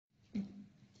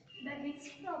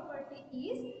next property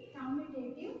is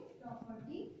commutative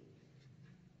property.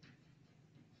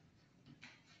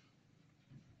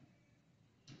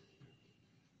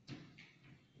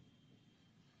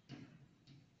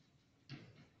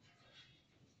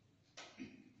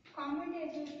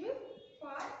 Commutative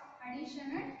for addition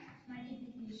and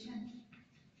multiplication.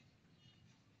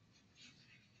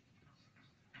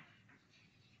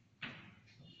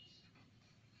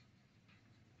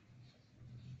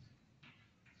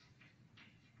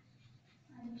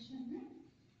 Addition and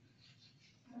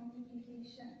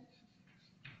multiplication.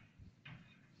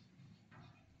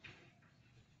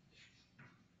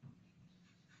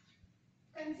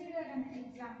 Consider an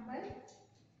example.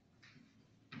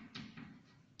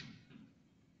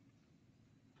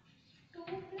 2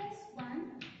 plus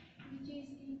 1 which is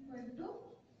equal to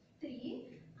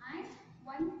 3 and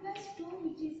 1 plus 2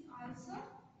 which is also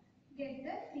get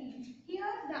the 3.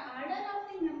 Here the order of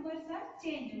the numbers are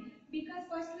changed because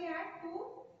first we add 2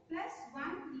 plus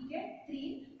 1 we get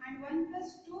 3 and 1 plus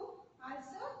 2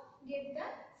 also get the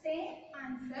same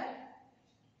answer.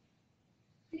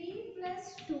 3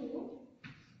 plus 2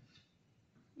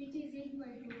 which is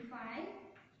equal to 5.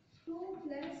 2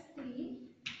 plus 3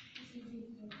 which is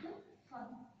equal to 4.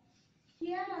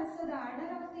 Here also the order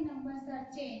of the numbers are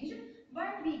changed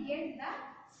but we get the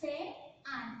same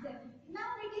answer. Now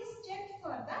it is checked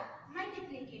for the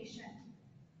multiplication.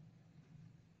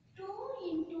 2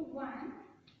 into 1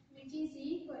 which is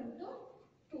equal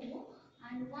to 2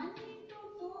 and 1 into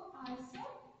 2 also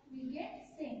we get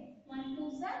same. 1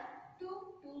 2s are 2,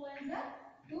 2 1s are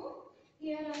 2.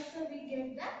 Here also we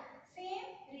get the same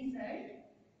result.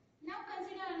 Now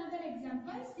consider another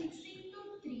example. 6 into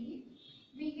 3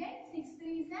 we get 6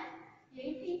 3s are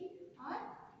 18 or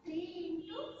 3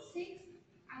 into 6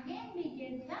 again we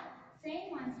get the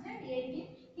same answer 18.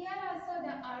 Here also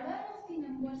the order of the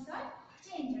numbers are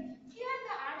changed. Here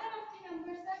the order of the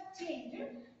numbers are changed.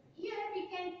 Here we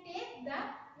can take the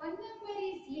one number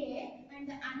is A and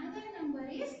the another number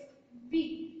is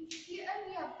B. Here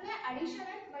we apply addition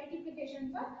and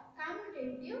multiplication for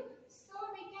commutative. So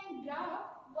we can draw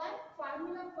one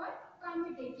formula for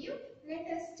commutative. Let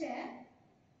us check.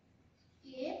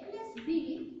 A plus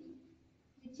B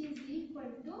which is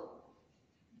equal to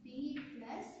B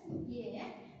plus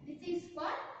A. This is for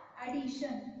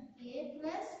addition. A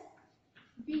plus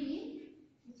B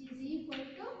which is equal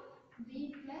to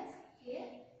B plus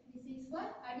A. This is for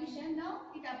addition. Now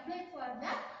it applies for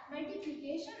the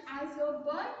multiplication also,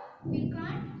 but we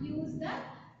can't use the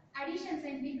addition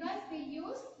sign because we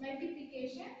use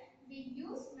multiplication. We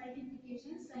use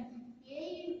multiplication sign.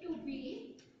 A into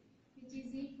B which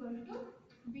is equal to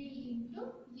B into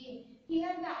A.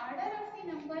 Here the order of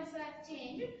the numbers are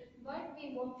changed but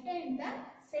we obtain the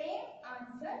same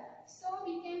answer. So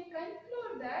we can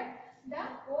conclude that the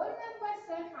whole numbers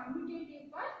are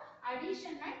commutative for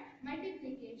addition and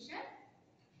multiplication.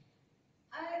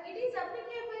 It is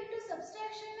applicable to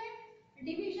subtraction and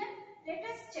division. Let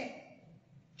us check.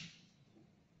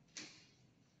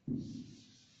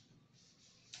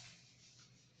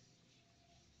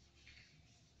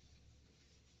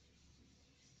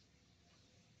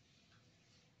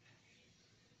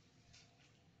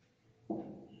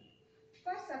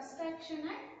 For subtraction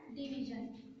and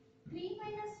division, 3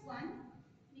 minus 1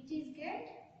 which is get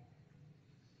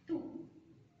 2.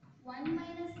 1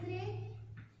 minus 3,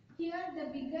 here the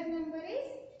bigger number is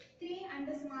 3 and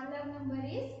the smaller number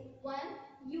is 1.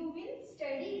 You will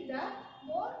study the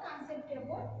more concept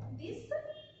about this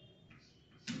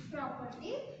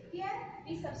property. Here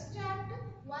we subtract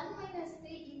 1 minus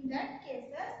 3. In that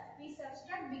cases we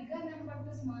subtract bigger number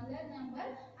to smaller number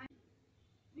and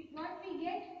what we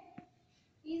get.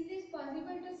 Is this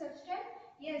possible to subtract?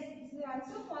 Yes, it is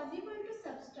also possible to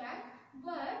subtract,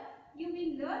 but you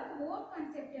will learn more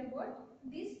concept about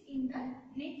this in the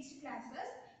next classes.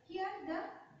 Here the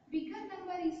bigger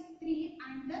number is 3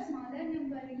 and the smaller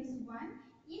number is 1.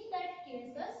 In that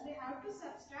cases we have to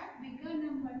subtract bigger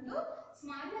number to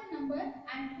smaller number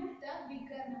and put the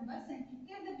bigger number sign.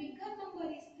 Here the bigger number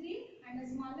is 3 and the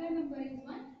smaller number is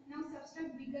 1. Now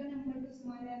subtract bigger number to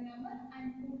smaller number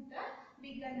and put the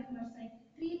bigger number sign.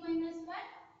 3 minus 1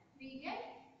 we get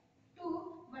 2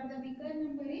 but the bigger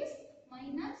number is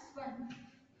minus 1.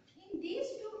 In these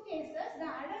two cases the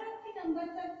order of the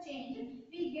numbers are changed.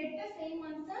 We get the same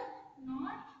answer,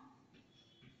 not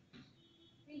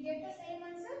we get the same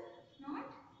answer, not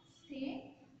same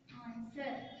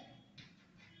answer.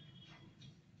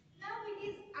 Now it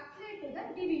is applied to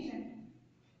the division.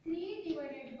 3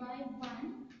 divided by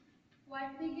 1,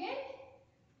 what we get?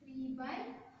 3 by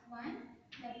 1,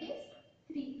 that is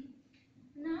 3.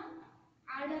 Now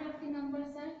order of the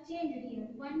numbers are changed here.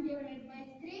 1 divided by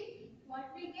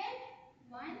we get?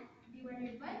 1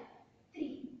 divided by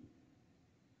 3.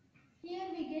 Here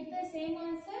we get the same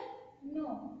answer?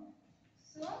 No.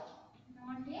 So,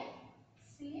 not a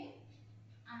same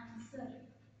answer.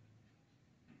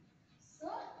 So,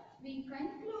 we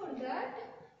conclude that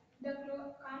the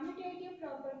commutative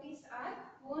properties are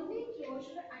only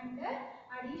closed under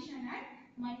addition and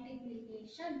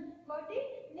multiplication. Got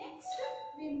it? Next,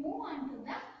 we move on to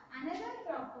the another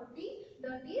property,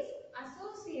 that is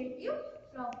associative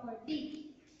property.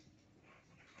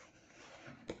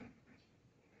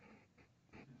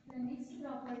 The next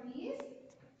property is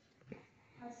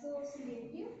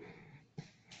associative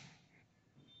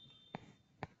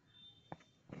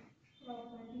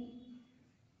property.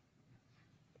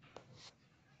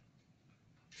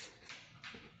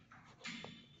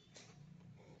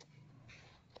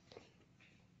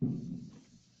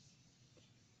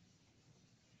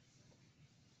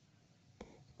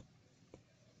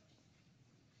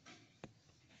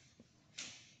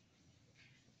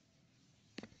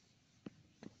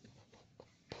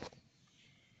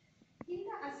 In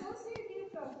the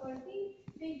associative property,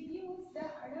 we use the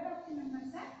order of the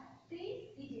numbers at 3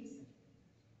 digits.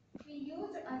 We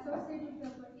use associative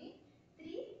property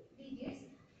 3 digits.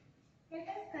 Let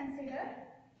us consider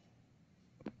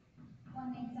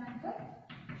one example.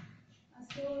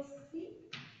 Associative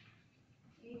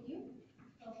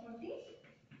property.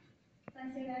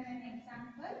 Consider an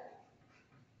example.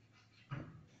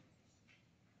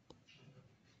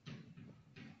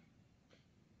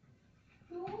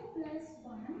 2 plus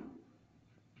 1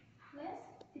 plus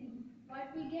 3. What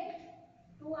we get?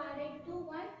 2 added to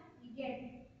 1, we get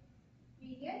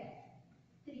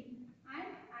 3. And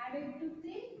added to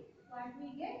 3, what we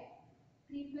get?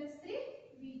 3 plus 3,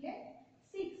 we get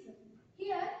 6.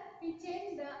 Here we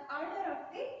change the order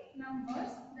of the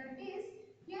numbers. That is,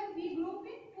 here we group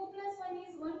it. 2 plus 1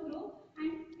 is one group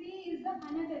and 3 is the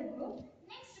another group.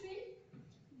 Next we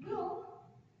group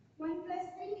 1 plus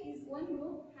 3 is one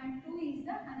group and 2 is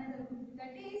the another group.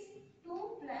 That is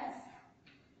 2 plus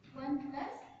 1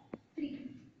 plus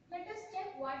 3. Let us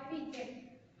check what we get.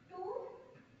 2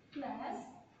 plus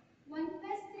 1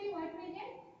 plus 3, what we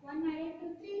get? 1 added to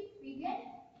 3, we get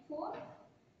 4.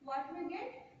 What we get?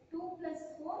 2 plus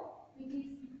 4, which is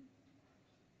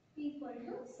equal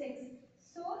to 6.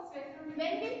 So,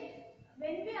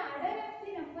 when we order of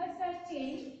the numbers are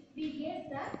changed, we get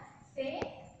the same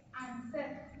answer.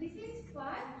 This is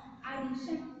for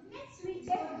addition. Next, we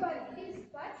check for this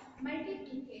for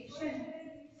multiplication.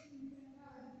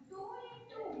 2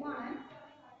 into 1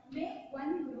 make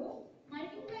one group.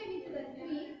 Multiply with the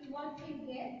 3, what we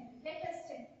get? Let us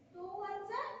check. 2 ones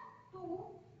are 2.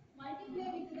 Multiply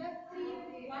with the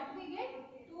 3, what we get?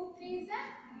 2 3s are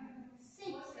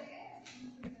 6.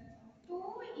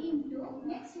 2 into,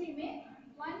 next we make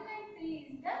 1 and 3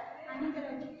 is the another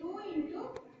of 2 into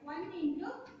 1 into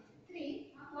 3.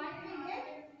 What we get?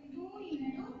 2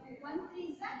 into 1 3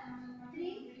 is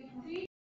 3. 3